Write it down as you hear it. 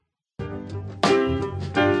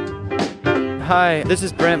Hi, this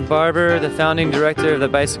is Brent Barber, the founding director of the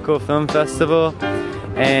Bicycle Film Festival,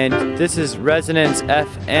 and this is Resonance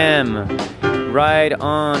FM. Ride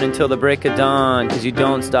on until the break of dawn, because you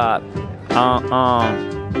don't stop.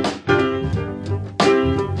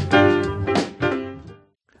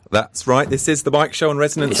 That's right. This is the Bike Show on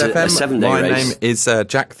Resonance FM. A 7-day My race. name is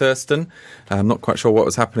Jack Thurston. I'm not quite sure what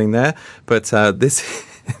was happening there, but this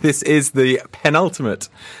is the penultimate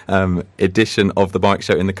edition of the Bike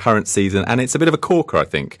Show in the current season, and it's a bit of a corker, I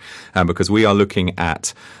think, because we are looking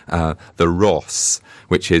at the Ross,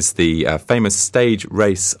 which is the famous stage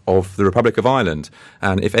race of the Republic of Ireland.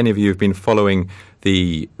 And if any of you have been following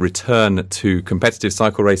the return to competitive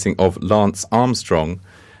cycle racing of Lance Armstrong,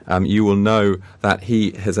 you will know that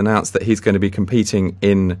he has announced that he's going to be competing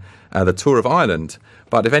in the Tour of Ireland.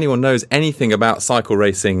 But if anyone knows anything about cycle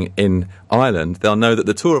racing in Ireland, they'll know that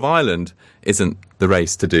the Tour of Ireland isn't the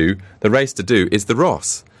race to do. The race to do is the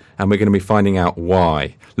Ross. And we're going to be finding out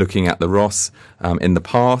why, looking at the Ross in the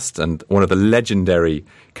past and one of the legendary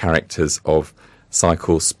characters of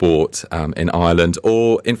cycle sport in Ireland,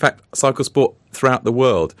 or in fact cycle sport throughout the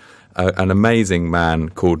world. An amazing man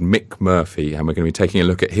called Mick Murphy, and we're going to be taking a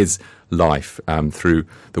look at his life through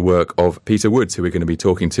the work of Peter Woods, who we're going to be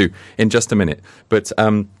talking to in just a minute. But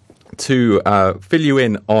to fill you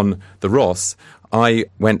in on the Ross, I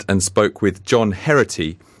went and spoke with John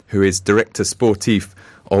Herity, who is Director Sportif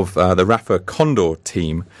of the Rafa Condor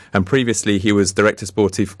team, and previously he was Director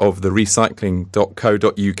Sportif of the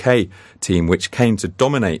recycling.co.uk team, which came to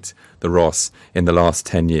dominate the Ross in the last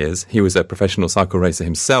 10 years. He was a professional cycle racer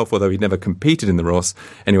himself, although he'd never competed in the Ross.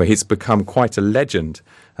 Anyway, he's become quite a legend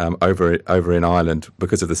over in Ireland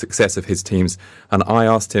because of the success of his teams, and I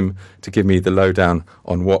asked him to give me the lowdown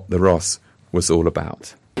on what the Ross was all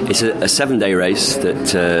about. It's a 7-day race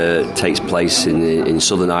that takes place in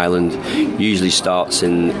Southern Ireland. Usually starts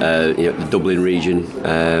in the Dublin region,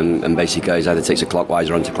 and basically goes either takes a clockwise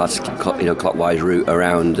or anti-clockwise route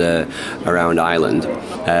around Ireland.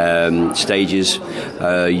 Stages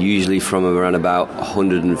usually from around about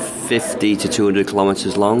 150 to 200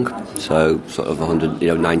 kilometres long, so sort of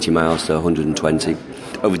 90 miles to 120.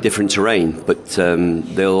 Over different terrain, but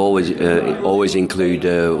they'll always include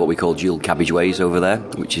what we call dual cabbageways over there,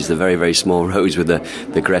 which is the very, very small roads with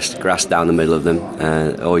the grass down the middle of them.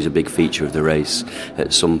 Always a big feature of the race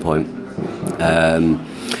at some point.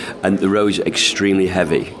 And the roads are extremely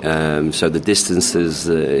heavy, so the distances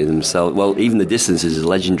in themselves, well, even the distances is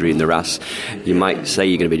legendary in the Rás. You might say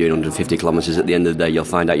you're going to be doing 150 kilometres. At the end of the day, you'll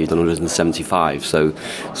find out you've done 175. So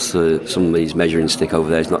somebody's measuring stick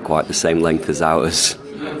over there is not quite the same length as ours.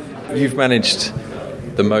 You've managed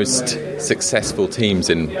the most successful teams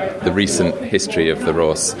in the recent history of the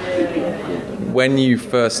Ross. When you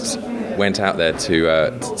first went out there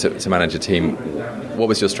to manage a team, what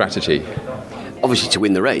was your strategy? Obviously to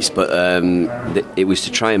win the race, but it was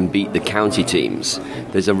to try and beat the county teams.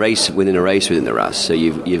 There's a race within the Rás, so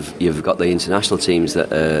you've got the international teams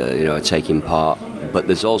that are taking part, but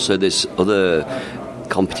there's also this other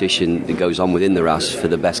competition that goes on within the Rás for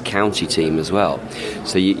the best county team as well.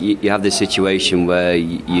 So you have this situation where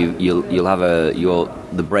you'll have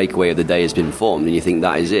the breakaway of the day has been formed, and you think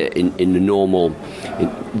that is it. In the normal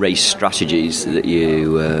race strategies that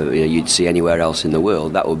you'd see anywhere else in the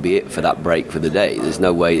world, that would be it for that break for the day. There's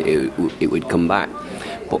no way it would come back.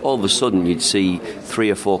 But all of a sudden you'd see 3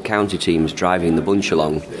 or 4 county teams driving the bunch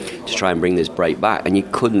along to try and bring this break back, and you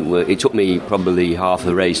couldn't work. It took me probably half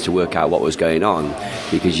the race to work out what was going on,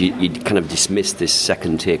 because you'd kind of dismiss this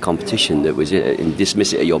second tier competition that was it, and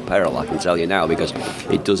dismiss it at your peril, I can tell you now, because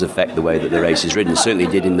it does affect the way that the race is ridden. It certainly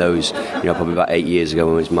did in those, probably about 8 years ago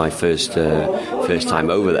when it was my first time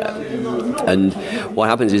over there. And what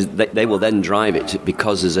happens is they will then drive it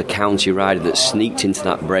because there's a county rider that sneaked into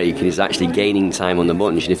that break and is actually gaining time on the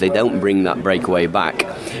bunch. And if they don't bring that breakaway back,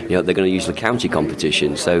 they're going to use the county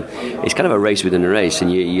competition. So it's kind of a race within a race,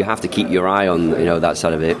 and you have to keep your eye on that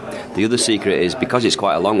side of it. The other secret is, because it's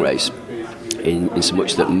quite a long race, in so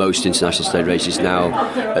much that most international stage races now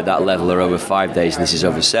at that level are over 5 days, and this is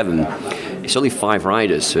over 7. It's only 5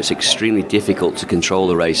 riders, so it's extremely difficult to control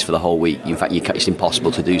the race for the whole week. In fact, it's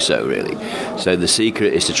impossible to do so, really. So the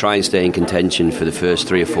secret is to try and stay in contention for the first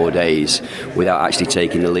 3 or 4 days without actually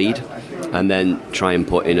taking the lead. and then try and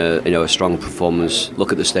put in a strong performance,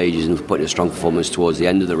 look at the stages and put in a strong performance towards the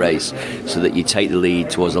end of the race, so that you take the lead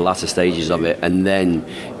towards the latter stages of it, and then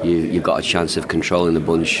you've got a chance of controlling the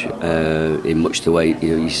bunch in much the way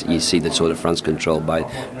you see the Tour de France controlled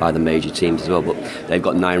by the major teams as well. But they've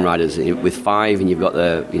got 9 riders with 5, and you've got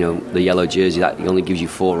the yellow jersey that only gives you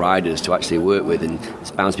 4 riders to actually work with, and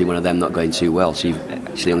it's bound to be one of them not going too well. So you've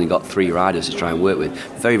actually only got 3 riders to try and work with.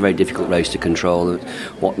 Very, very difficult race to control.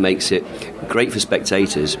 What makes it great for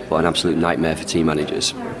spectators, but an absolute nightmare for team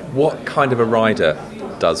managers. What kind of a rider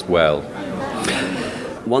does well?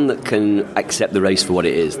 One that can accept the race for what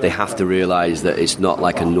it is. They have to realise that it's not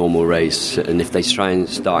like a normal race, and if they try and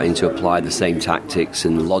starting to apply the same tactics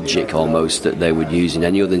and logic almost that they would use in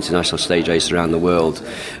any other international stage race around the world,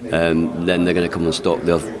 then they're going to come unstuck.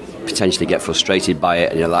 They'll potentially get frustrated by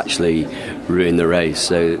it, and it'll actually ruin the race.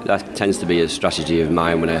 So that tends to be a strategy of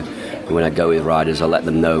mine when I go with riders. I let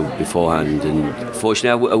them know beforehand, and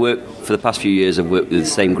fortunately I work for the past few years. I've worked with the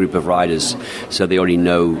same group of riders, so they already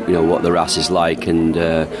know what the Rás is like and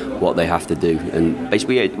what they have to do. And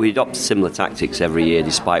basically we adopt similar tactics every year,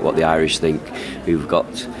 despite what the Irish think. We've got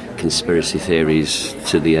conspiracy theories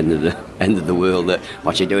to the end of the world that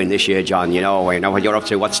what you're doing this year, John. We know what you're up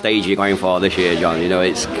to. What stage are you going for this year, John?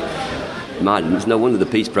 It's mad. It's no wonder the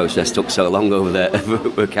peace process took so long over there to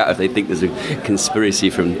work out if they think there's a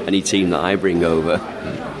conspiracy from any team that I bring over.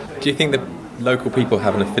 Do you think that local people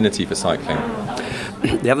have an affinity for cycling?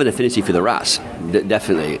 They have an affinity for the Rás,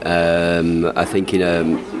 definitely. I think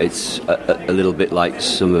it's a little bit like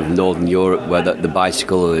some of Northern Europe, where the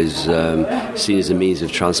bicycle is seen as a means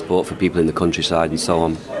of transport for people in the countryside and so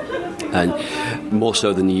on. And more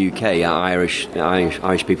so than the UK, Irish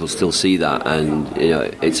people still see that, and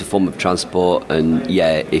it's a form of transport. And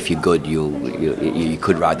if you're good, you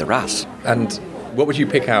could ride the Rás. And what would you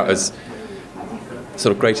pick out as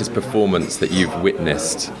sort of greatest performance that you've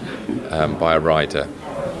witnessed by a rider?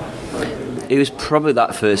 It was probably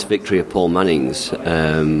that first victory of Paul Manning's,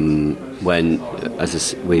 when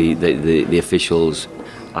the officials,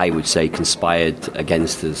 I would say, conspired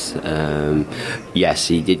against us. Yes,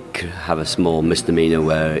 he did have a small misdemeanour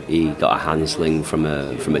where he got a handsling from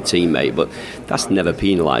a teammate, but that's never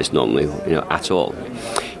penalised normally, at all.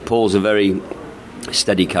 Paul's a very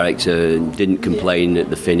steady character, didn't complain at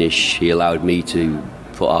the finish. He allowed me to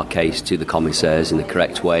put our case to the commissaires in the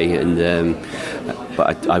correct way,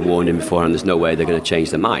 but I warned him beforehand, there's no way they're going to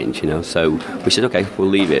change their mind, So we said, okay, we'll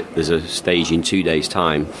leave it. There's a stage in 2 days'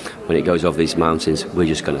 time when it goes over these mountains. We're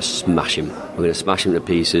just going to smash him. We're going to smash him to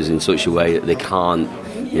pieces in such a way that they can't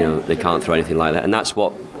throw anything like that. And that's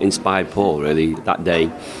what inspired Paul, really, that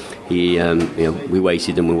day. We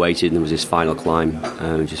waited and there was this final climb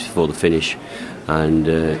just before the finish, and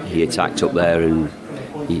he attacked up there and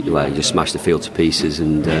he just smashed the field to pieces,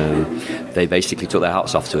 and they basically took their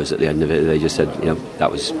hats off to us at the end of it. They just said, that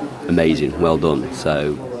was amazing, well done.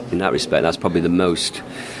 So in that respect, that's probably the most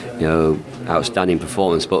outstanding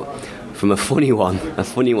performance. But from a funny one,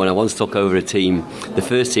 I once took over a team, the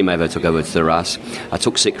first team I ever took over to the Rás. I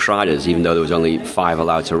took 6 riders, even though there was only 5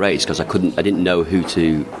 allowed to race, because I didn't know who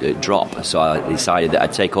to drop. So I decided that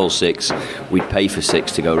I'd take all 6. We'd pay for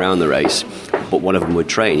 6 to go around the race, but one of them would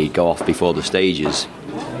train. He'd go off before the stages.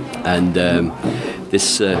 And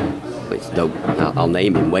I'll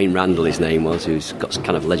name him, Wayne Randall his name was, who's got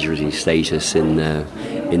kind of legendary status in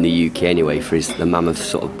the UK anyway for the mammoth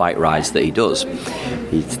sort of bike rides that he does.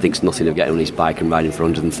 He thinks nothing of getting on his bike and riding for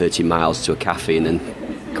 130 miles to a cafe and then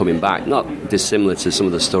coming back. Not dissimilar to some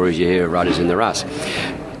of the stories you hear of riders in the Rás.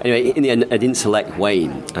 Anyway, in the end, I didn't select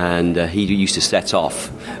Wayne, and he used to set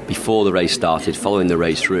off before the race started, following the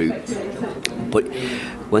race route. But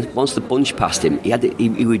once the bunch passed him,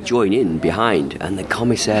 he would join in behind, and the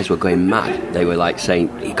commissaires were going mad. They were like saying,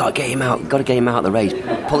 "You got to get him out! You got to get him out of the race!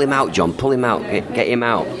 Pull him out, John! Pull him out! Get him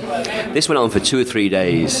out!" This went on for 2 or 3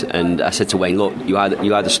 days, and I said to Wayne, "Look, you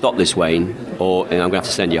either stop this, Wayne, or I'm going to have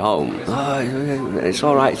to send you home." "Oh, it's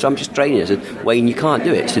all right. So I'm just training." I said, "Wayne, you can't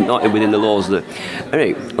do it. It's not within the laws that."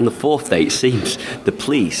 Anyway, on the 4th day, it seems the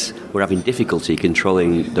police were having difficulty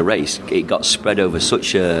controlling the race. It got spread over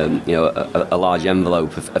such a large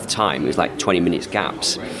envelope of time. It was like 20 minutes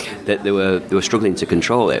gaps that they were struggling to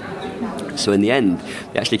control it. So in the end,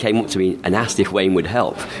 they actually came up to me and asked if Wayne would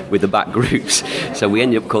help with the back groups. So we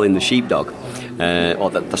ended up calling the sheepdog,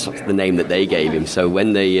 that's the name that they gave him. So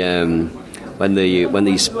when these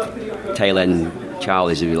tail end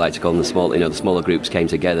Charlies, if you like to call them, the smaller groups came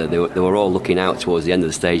together, they were all looking out towards the end of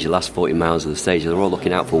the stage, the last 40 miles of the stage. They were all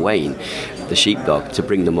looking out for Wayne. the sheepdog to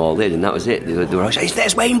bring them all in, and that was it. They were all saying,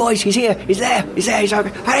 "There's Wayne, boys, he's here, he's there. He's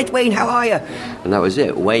like, "Hi Wayne, how are you?" And that was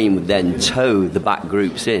it. Wayne would then tow the back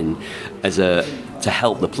groups in to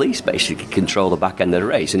help the police basically control the back end of the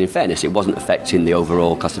race. And in fairness, it wasn't affecting the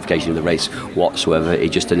overall classification of the race whatsoever.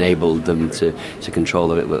 It just enabled them to control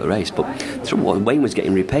the race. But Wayne was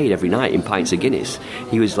getting repaid every night in pints of Guinness.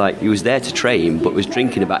 He was there to train, but was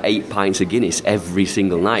drinking about 8 pints of Guinness every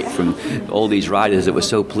single night from all these riders that were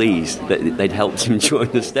so pleased that they'd helped him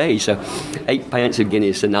join the stage. So 8 pints of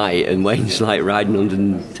Guinness a night, and Wayne's like riding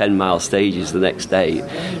 110-mile stages the next day.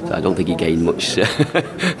 So I don't think he gained much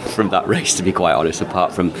from that race, to be quite honest,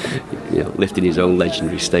 apart from lifting his own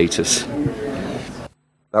legendary status.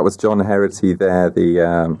 That was John Herity there,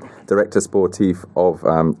 the director sportif of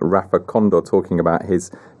Rafa Condor, talking about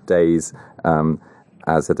his days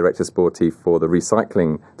as a director sportif for the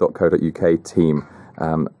recycling.co.uk team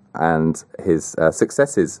and his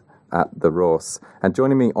successes at the Ross. And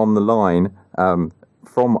joining me on the line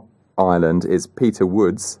from Ireland is Peter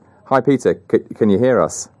Woods. Hi, Peter. Can you hear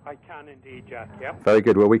us? I can indeed, Jack. Yeah. Very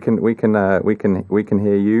good. Well, we can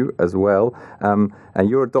hear you as well. And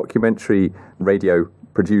you're a documentary radio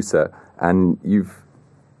producer, and you've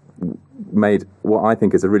made what I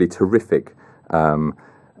think is a really terrific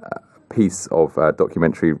piece of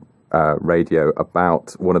documentary radio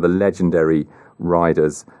about one of the legendary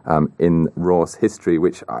riders in Ross history,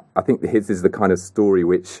 which I think his is the kind of story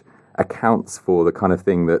which accounts for the kind of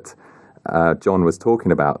thing that John was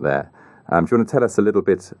talking about there. Do you want to tell us a little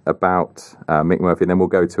bit about Mick Murphy, and then we'll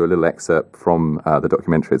go to a little excerpt from the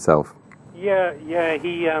documentary itself? Yeah.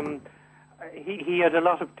 He had a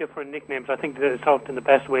lot of different nicknames. I think that's often the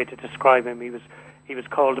best way to describe him. He was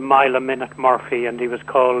called a Mile a Minute Murphy, and he was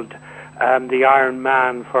called the Iron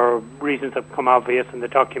Man for reasons that become obvious in the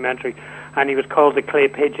documentary. And he was called the Clay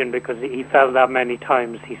Pigeon because he fell that many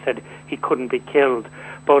times. He said he couldn't be killed.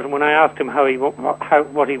 But when I asked him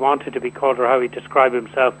what he wanted to be called or how he described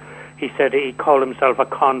himself, he said he called himself a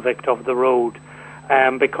convict of the road,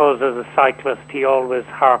 because as a cyclist he always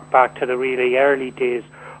harked back to the really early days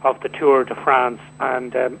of the Tour de France,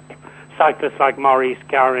 and cyclists like Maurice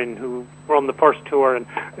Garin, who won the first Tour and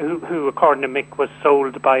who according to Mick was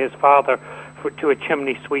sold by his father to a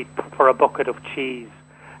chimney sweep for a bucket of cheese.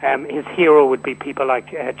 His hero would be people like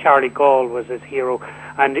Charlie Gall was his hero,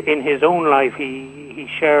 and in his own life he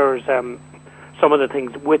shares some of the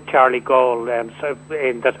things with Charlie Gall, so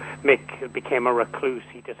in that Mick became a recluse.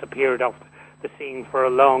 He disappeared off the scene for a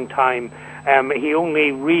long time. He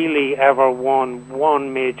only really ever won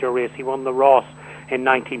one major race. He won the Ross in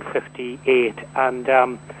 1958,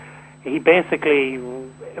 and he basically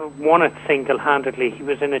won it single-handedly. He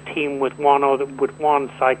was in a team with one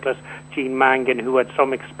cyclist, Gene Mangan, who had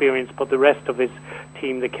some experience, but the rest of his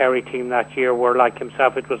team, the Kerry team that year, were like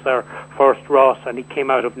himself. It was their first Ross, and he came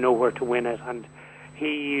out of nowhere to win it. And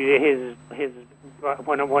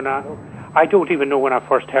I don't even know when I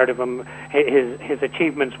first heard of him. His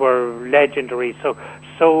achievements were legendary,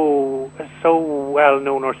 so well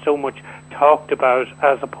known, or so much talked about,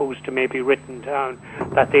 as opposed to maybe written down,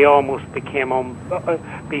 that they almost became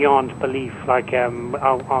beyond belief. Like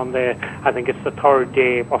on the, I think it's the third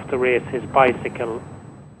day of the race, his bicycle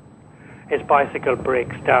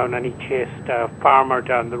breaks down, and he chased a farmer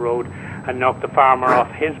down the road and knocked the farmer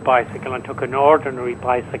off his bicycle and took an ordinary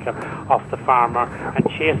bicycle off the farmer and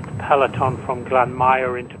chased the peloton from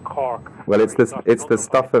Glanmire into Cork. Well, it's the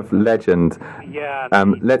stuff of legend. Yeah.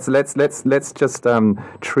 Let's just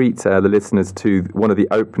treat the listeners to one of the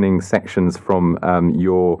opening sections from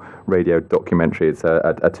your radio documentary. It's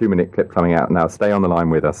a 2-minute clip coming out now. Stay on the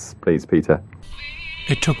line with us, please, Peter.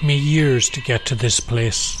 It took me years to get to this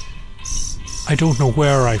place. I don't know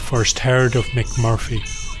where I first heard of Mick Murphy.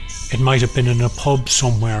 It might have been in a pub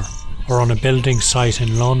somewhere or on a building site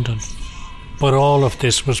in London. But all of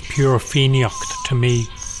this was pure Fíneocht to me,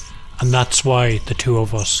 and that's why the two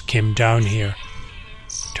of us came down here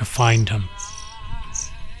to find him.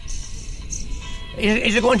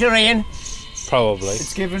 Is it going to rain? Probably.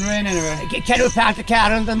 It's giving rain anyway. Can we park the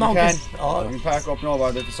car on the mountain? Oh. We can park up now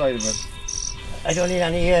by the side of it. I don't need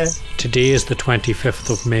any Today is the 25th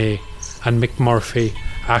of May, and Mick Murphy,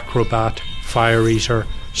 acrobat, fire eater,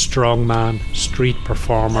 strongman, street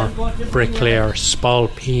performer, bricklayer,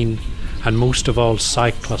 spalpeen, and most of all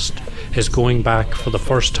cyclist, is going back for the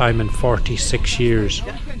first time in 46 years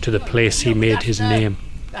to the place he made his name,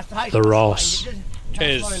 the Ross.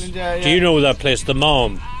 Do you know that place, the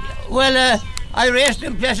Mom? Well, I raced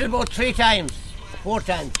in places about 4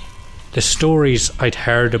 times. The stories I'd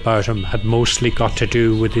heard about him had mostly got to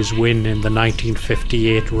do with his win in the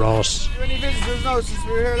 1958 Ross. Any visitors now since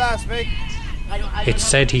we were here last week? It's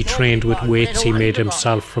said he trained with weights he made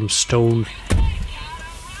himself from stone.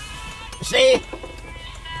 See?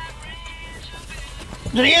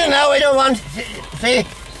 The reason now I don't want, see,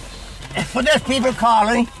 for those people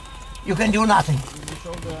calling, you can do nothing.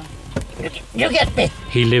 You get me?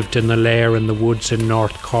 He lived in the lair in the woods in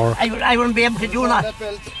North Cork. I wouldn't be able to do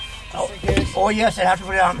nothing. Oh yes, I'd have to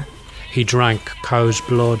put it on. He drank cow's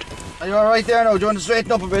blood. Are you alright there now? Do you want to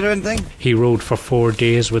straighten up a bit or anything? He rode for 4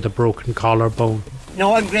 days with a broken collarbone.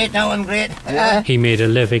 No, I'm great now, I'm great. He made a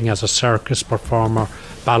living as a circus performer,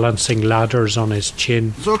 balancing ladders on his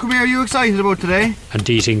chin. So come here, are you excited about today? And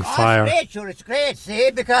eating fire. It's great, sure, it's great,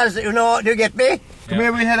 see, because, you know, do you get me? Come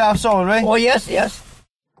here, we'll head off soon, right? Oh yes, yes.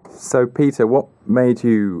 So, Peter, what made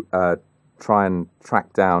you try and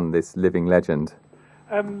track down this living legend?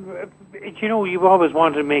 You know, you've always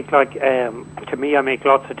wanted to make, like, to me, I make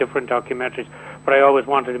lots of different documentaries, but I always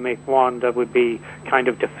wanted to make one that would be kind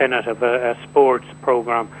of definitive, a sports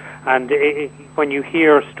program. And when you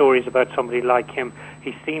hear stories about somebody like him,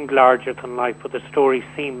 he seemed larger than life, but the story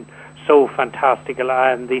seemed so fantastical.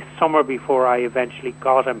 And the summer before I eventually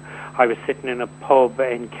got him, I was sitting in a pub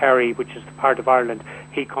in Kerry, which is the part of Ireland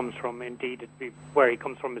he comes from. Indeed, where he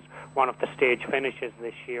comes from is one of the stage finishes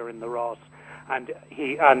this year in the Rás.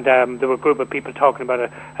 And there were a group of people talking about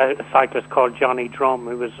a cyclist called Johnny Drum,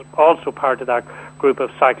 who was also part of that group of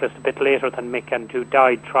cyclists a bit later than Mick, and who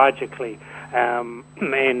died tragically in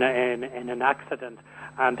an accident.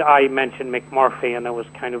 And I mentioned Mick Murphy, and I was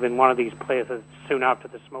kind of in one of these places soon after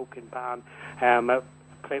the smoking ban, a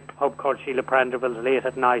pub called Sheila Prenderville's, late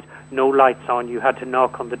at night, no lights on, you had to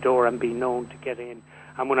knock on the door and be known to get in.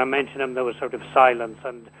 And when I mentioned him, there was sort of silence,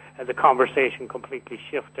 and the conversation completely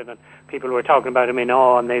shifted, and people were talking about him in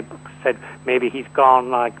awe, and they said maybe he's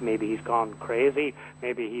gone, maybe he's gone crazy,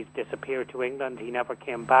 maybe he's disappeared to England, he never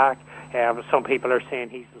came back. Some people are saying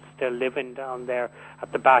he's still living down there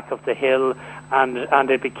at the back of the hill,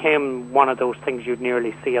 and it became one of those things you'd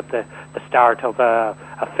nearly see at the start of a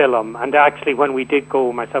film. And actually, when we did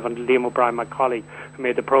go, myself and Liam O'Brien, my colleague who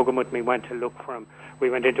made the programme with me, went to look for him. We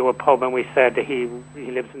went into a pub and we said he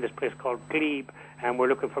lives in this place called Glebe, and we're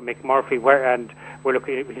looking for Mick Murphy.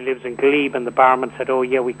 He lives in Glebe, and the barman said, "Oh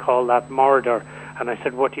yeah, we call that murder." And I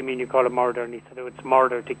said, "What do you mean you call it murder?" And he said, "Oh, it's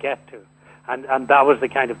murder to get to." And that was the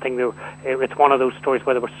kind of thing. It's one of those stories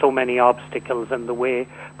where there were so many obstacles in the way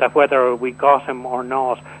that whether we got him or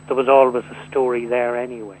not, there was always a story there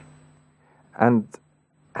anyway. And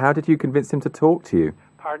how did you convince him to talk to you?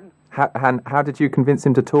 Pardon? How did you convince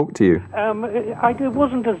him to talk to you? It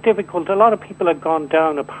wasn't as difficult. A lot of people had gone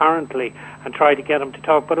down, apparently, and tried to get him to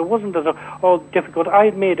talk, but it wasn't as all difficult. I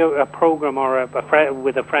had made a program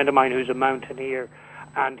with a friend of mine who's a mountaineer,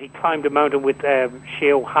 and he climbed a mountain with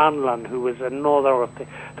Shea O'Hanlon, who was another of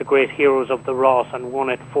the great heroes of the Rás, and won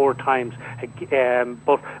it 4 times,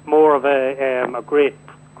 but more of a great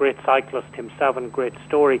cyclist himself, and a great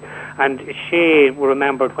story. And Shea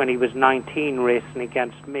remembered when he was 19 racing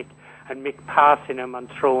against Mick, and Mick passing him and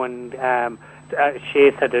throwing,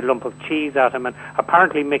 Shea said, a lump of cheese at him, and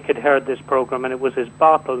apparently Mick had heard this program, and it was his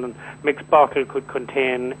bottle, and Mick's bottle could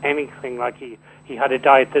contain anything. Like he had a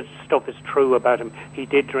diet. This stuff is true about him. He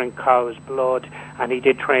did drink cow's blood, and he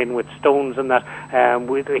did train with stones, and that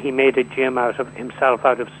he made a gym out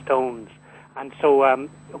of stones. And so,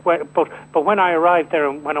 but when I arrived there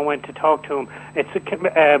and when I went to talk to him, it's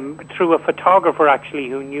through a photographer actually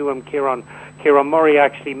who knew him, Kieran Murray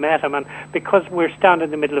actually met him, and because we're standing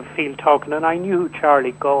in the middle of the field talking, and I knew who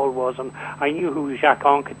Charlie Gall was, and I knew who Jacques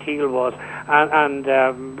Anquetil was, and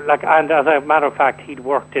as a matter of fact, he'd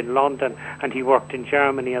worked in London and he worked in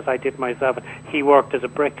Germany as I did myself. He worked as a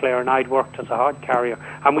bricklayer and I'd worked as a hod carrier,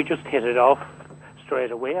 and we just hit it off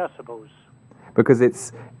straight away, I suppose. Because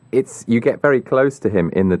it's you get very close to him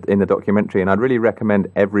in the documentary, and I'd really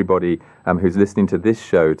recommend everybody who's listening to this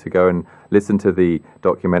show to go and listen to the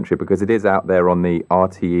documentary, because it is out there on the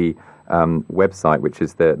RTE website, which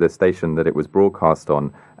is the station that it was broadcast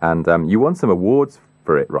on, and you won some awards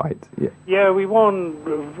for it, right? Yeah, we won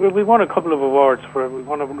a couple of awards for it. We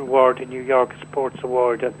won an award in New York, a sports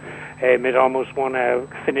award, and it almost won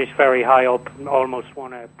finished very high up, and almost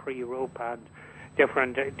won a pre-rope and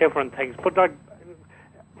different things,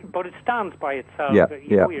 but it stands by itself.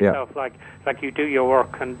 You know yourself, like you do your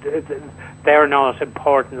work, and they're not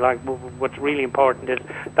important. Like what's really important is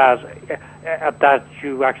that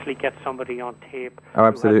you actually get somebody on tape. Oh,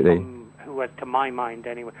 absolutely. Who has, to my mind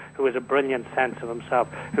anyway, who has a brilliant sense of himself,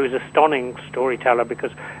 who is a stunning storyteller,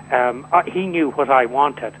 because he knew what I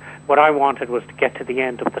wanted. What I wanted was to get to the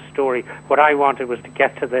end of the story. What I wanted was to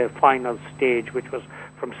get to the final stage, which was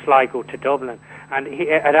from Sligo to Dublin. And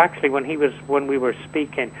actually, when we were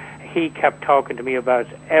speaking, he kept talking to me about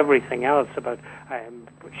everything else, about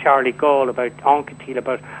Charlie Gall, about Anquetil,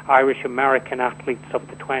 about Irish American athletes of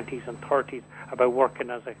the 20s and 30s, about working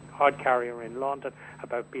as a hod carrier in London,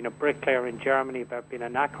 about being a bricklayer in Germany, about being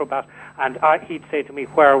an acrobat. And he'd say to me,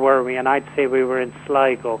 where were we? And I'd say we were in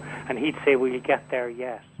Sligo. And he'd say, will you get there?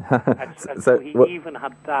 Yes. and so he even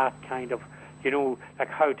had that kind of, like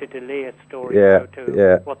how to delay a story,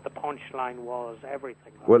 what the punchline was,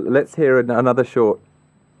 everything. Well, let's hear another short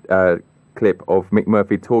clip of Mick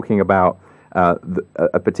Murphy talking about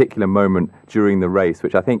a particular moment during the race,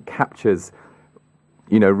 which I think captures,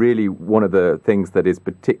 really one of the things that is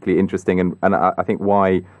particularly interesting, and I think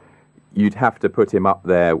why you'd have to put him up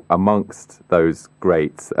there amongst those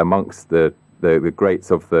greats, amongst the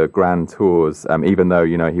greats of the Grand Tours, even though,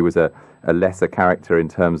 he was a lesser character in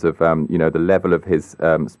terms of, the level of his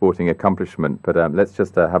sporting accomplishment. But let's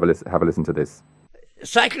just have a listen to this.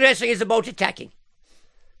 Cycle racing is about attacking.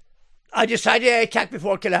 I decided I attack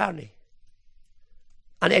before Killarney.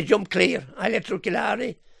 And I jumped clear. I let through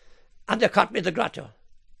Killarney, and they caught me in the grotto.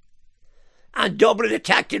 And Dublin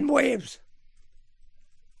attacked in waves.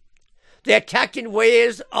 They attacked in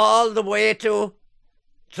waves all the way to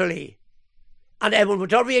Tralee. And everyone,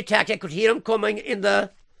 whatever we attacked, I could hear them coming in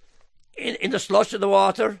the slush of the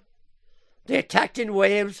water. They attacked in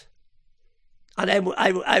waves. And I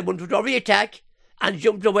went with every attack and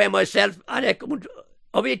jumped away myself. And I went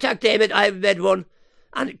every attack, David, I made one.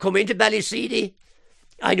 And come into Ballyseedy,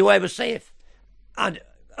 I knew I was safe. And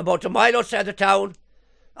about a mile outside the town,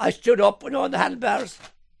 I stood up on the handlebars.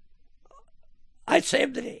 I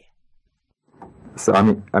saved the day. So,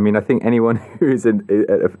 I mean, I think anyone who is an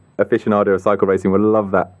aficionado of cycle racing will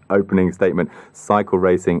love that opening statement. Cycle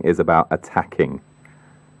racing is about attacking.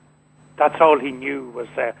 That's all he knew was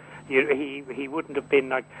he wouldn't have been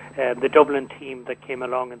like the Dublin team that came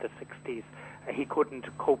along in the 60s. He couldn't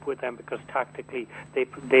cope with them because tactically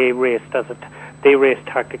they raced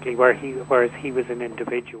tactically, whereas he was an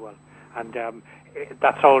individual, and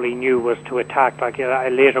that's all he knew was to attack. Like at a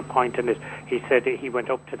later point in it, he said he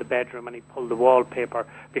went up to the bedroom and he pulled the wallpaper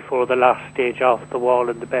before the last stage off the wall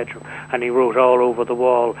in the bedroom, and he wrote all over the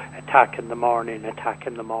wall, "Attack in the morning, attack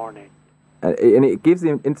in the morning." And it gives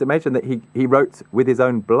the intimation that he wrote with his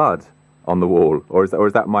own blood on the wall, or is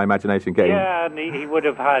that my imagination getting? Yeah, and he would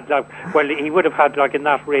have had like in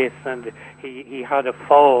that race, and he had a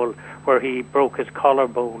fall where he broke his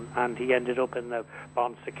collarbone, and he ended up in the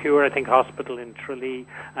Bon Secours, I think, hospital in Tralee,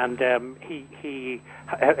 and he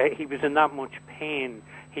was in that much pain.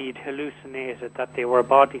 He'd hallucinated that they were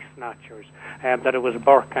body snatchers, that it was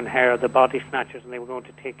Burke and Hare, the body snatchers, and they were going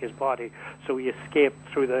to take his body. So he escaped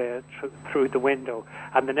through the window.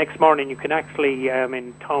 And the next morning, you can actually,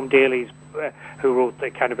 in Tom Daly's, who wrote the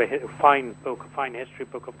kind of a fine history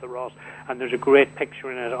book of the Ross, and there's a great picture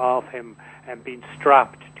in it of him being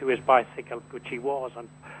strapped to his bicycle, which he was,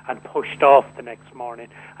 and pushed off the next morning,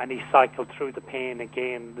 and he cycled through the pain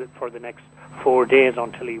again for the next 4 days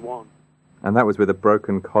until he won. And that was with a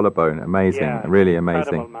broken collarbone. Amazing, yeah, really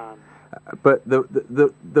amazing. Incredible man. But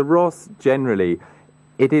the Ross generally,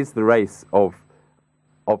 it is the race of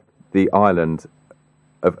the island,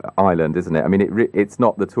 isn't it? I mean, it's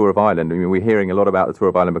not the Tour of Ireland. I mean, we're hearing a lot about the Tour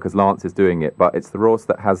of Ireland because Lance is doing it, but it's the Ross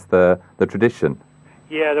that has the tradition.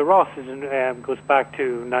 Yeah, the Ross goes back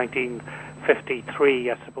to 1953,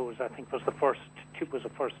 I suppose. I think was the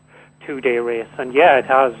first 2-day race, and yeah, it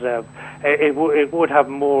has. It would have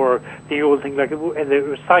more the old thing, like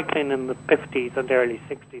the cycling in the 50s and early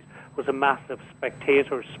 60s was a massive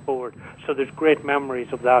spectator sport. So there's great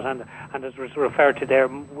memories of that, and as was referred to there,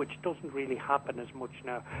 which doesn't really happen as much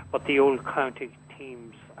now. But the old county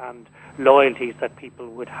teams and loyalties that people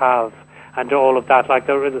would have, and all of that, like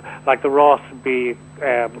the Ross would be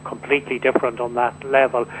completely different on that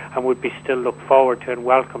level, and would be still looked forward to and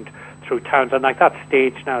welcomed through towns. And like that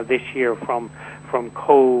stage now this year from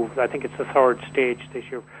Cove, I think it's the third stage this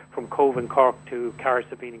year, from Cove in Cork to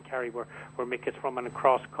Carrisabeen in Kerry, where Mick is from, and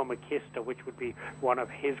across Comachista, which would be one of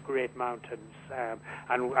his great mountains,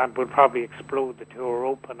 and would probably explode the Tour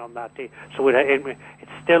Open on that day. So it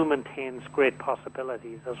still maintains great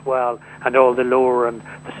possibilities as well, and all the lore and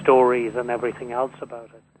the stories and everything else about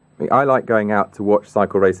it. I like going out to watch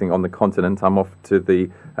cycle racing on the continent. I'm off to the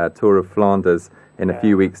Tour of Flanders in a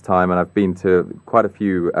few weeks' time, and I've been to quite a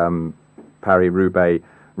few Paris-Roubaix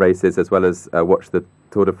races, as well as watched the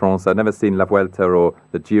Tour de France. I've never seen La Vuelta or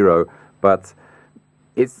the Giro, but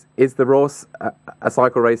is the Ross a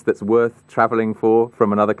cycle race that's worth travelling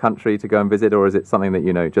from another country to go and visit, or is it something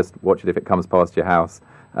that, just watch it if it comes past your house?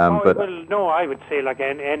 No, I would say like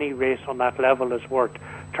any race on that level is worth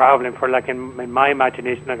travelling for. Like in my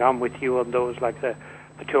imagination, like I'm with you on those, like the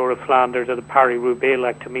the Tour of Flanders or the Paris-Roubaix,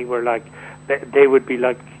 like, to me, were like, they would be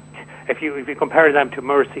like, if you compare them to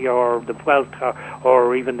Murcia or the Vuelta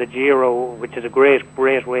or even the Giro, which is a great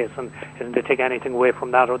race, and isn't to take anything away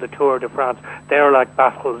from that, or the Tour de France, they're like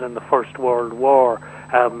battles in the First World War.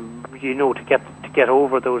 To get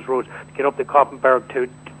over those roads, to get up the Koppenberg, to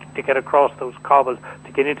get across those cobbles,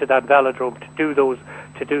 to get into that velodrome,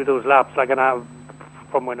 to do those laps. Like, and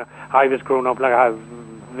from when I was growing up, like, I have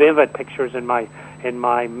vivid pictures in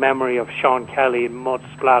my memory of Sean Kelly mud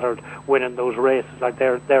splattered winning those races. Like,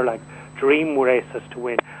 they're like dream races to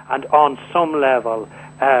win. And on some level,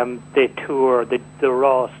 the Tour, the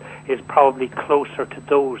Ross, is probably closer to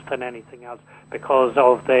those than anything else, because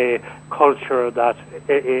of the culture that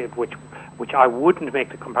which I wouldn't make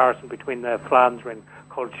the comparison between the Flandrian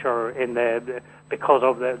culture because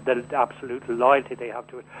of the absolute loyalty they have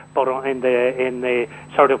to it, but in the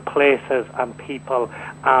sort of places and people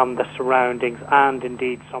and the surroundings and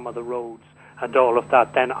indeed some of the roads and all of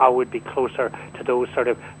that, then I would be closer to those sort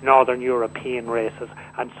of Northern European races,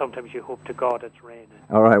 and sometimes you hope to God it's raining.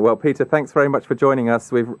 All right, well, Peter, thanks very much for joining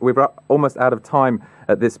us. We're almost out of time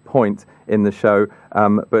at this point in the show,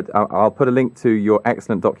 but I'll put a link to your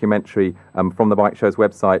excellent documentary from the Bike Show's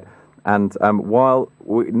website. And while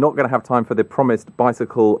we're not going to have time for the promised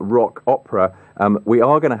bicycle rock opera, we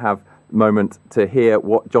are going to have a moment to hear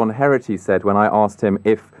what John Herity said when I asked him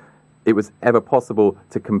if it was ever possible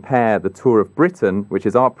to compare the Tour of Britain, which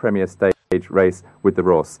is our premier stage race, with the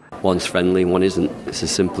Ross. One's friendly, one isn't. It's as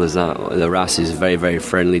simple as that. The Rás is very, very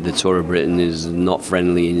friendly. The Tour of Britain is not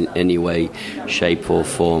friendly in any way, shape or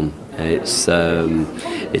form. It's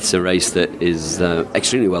a race that is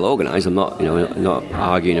extremely well organised. I'm not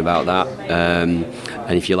arguing about that.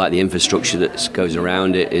 And if you like, the infrastructure that goes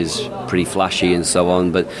around it is pretty flashy and so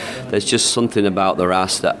on. But there's just something about the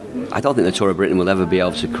Rás that I don't think the Tour of Britain will ever be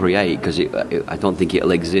able to create, because I don't think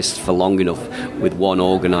it'll exist for long enough with one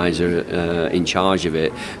organiser in charge of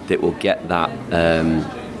it that will get that.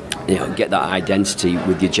 Get that identity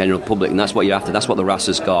with the general public, and that's what you're after. That's what the Rás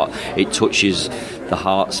has got. It touches the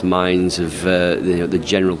hearts, minds of the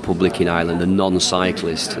general public in Ireland, the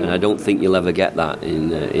non-cyclist, and I don't think you'll ever get that in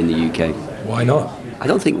the UK. Why not? I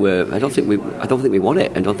don't think we want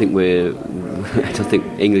it. I don't think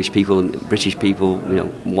English people, British people,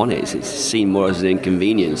 want it. It's seen more as an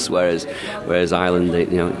inconvenience, whereas Ireland,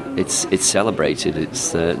 it's celebrated.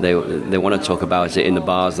 It's they want to talk about it in the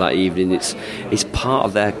bars that evening. It's part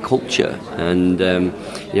of their culture, and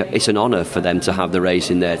it's an honour for them to have the race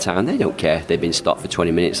in their town. They don't care if they've been stopped for 20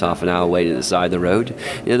 minutes, half an hour waiting at the side of the road.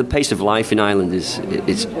 The pace of life in Ireland is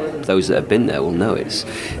those that have been there will know it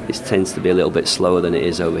tends to be a little bit slower than it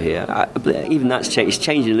is over here. Even that's it's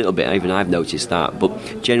changing a little bit. Even I've noticed that,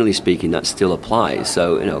 but generally speaking, that still applies.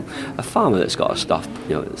 So a farmer that's got to stop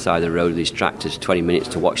at the side of the road with his tractors 20 minutes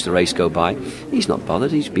to watch the race go by, he's not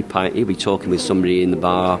bothered. He'll be talking with somebody in the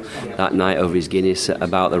bar that night over his Guinness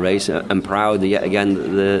about the race, and proud that yet again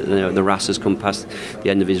the Rás has come past the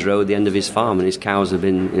end of his road, the end of his farm, and his cows have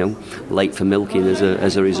been late for milking as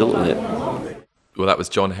a result of it. Well, that was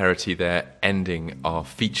John Herity there, ending our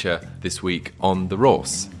feature this week on the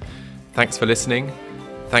Ross. Thanks for listening.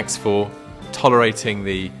 Thanks for tolerating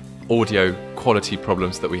the audio quality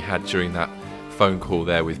problems that we had during that phone call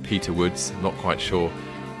there with Peter Woods. Not quite sure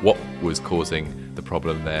what was causing the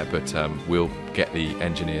problem there, but we'll get the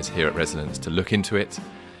engineers here at Resonance to look into it.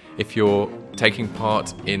 If you're taking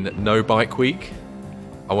part in No Bike Week,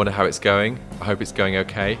 I wonder how it's going. I hope it's going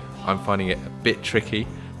okay. I'm finding it a bit tricky.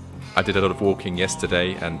 I did a lot of walking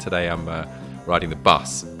yesterday, and today I'm riding the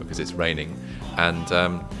bus because it's raining.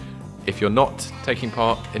 And if you're not taking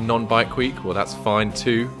part in Non-Bike Week, well, that's fine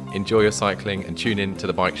too. Enjoy your cycling and tune in to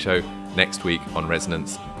the Bike Show next week on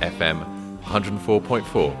Resonance FM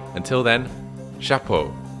 104.4. Until then,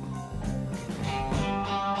 chapeau.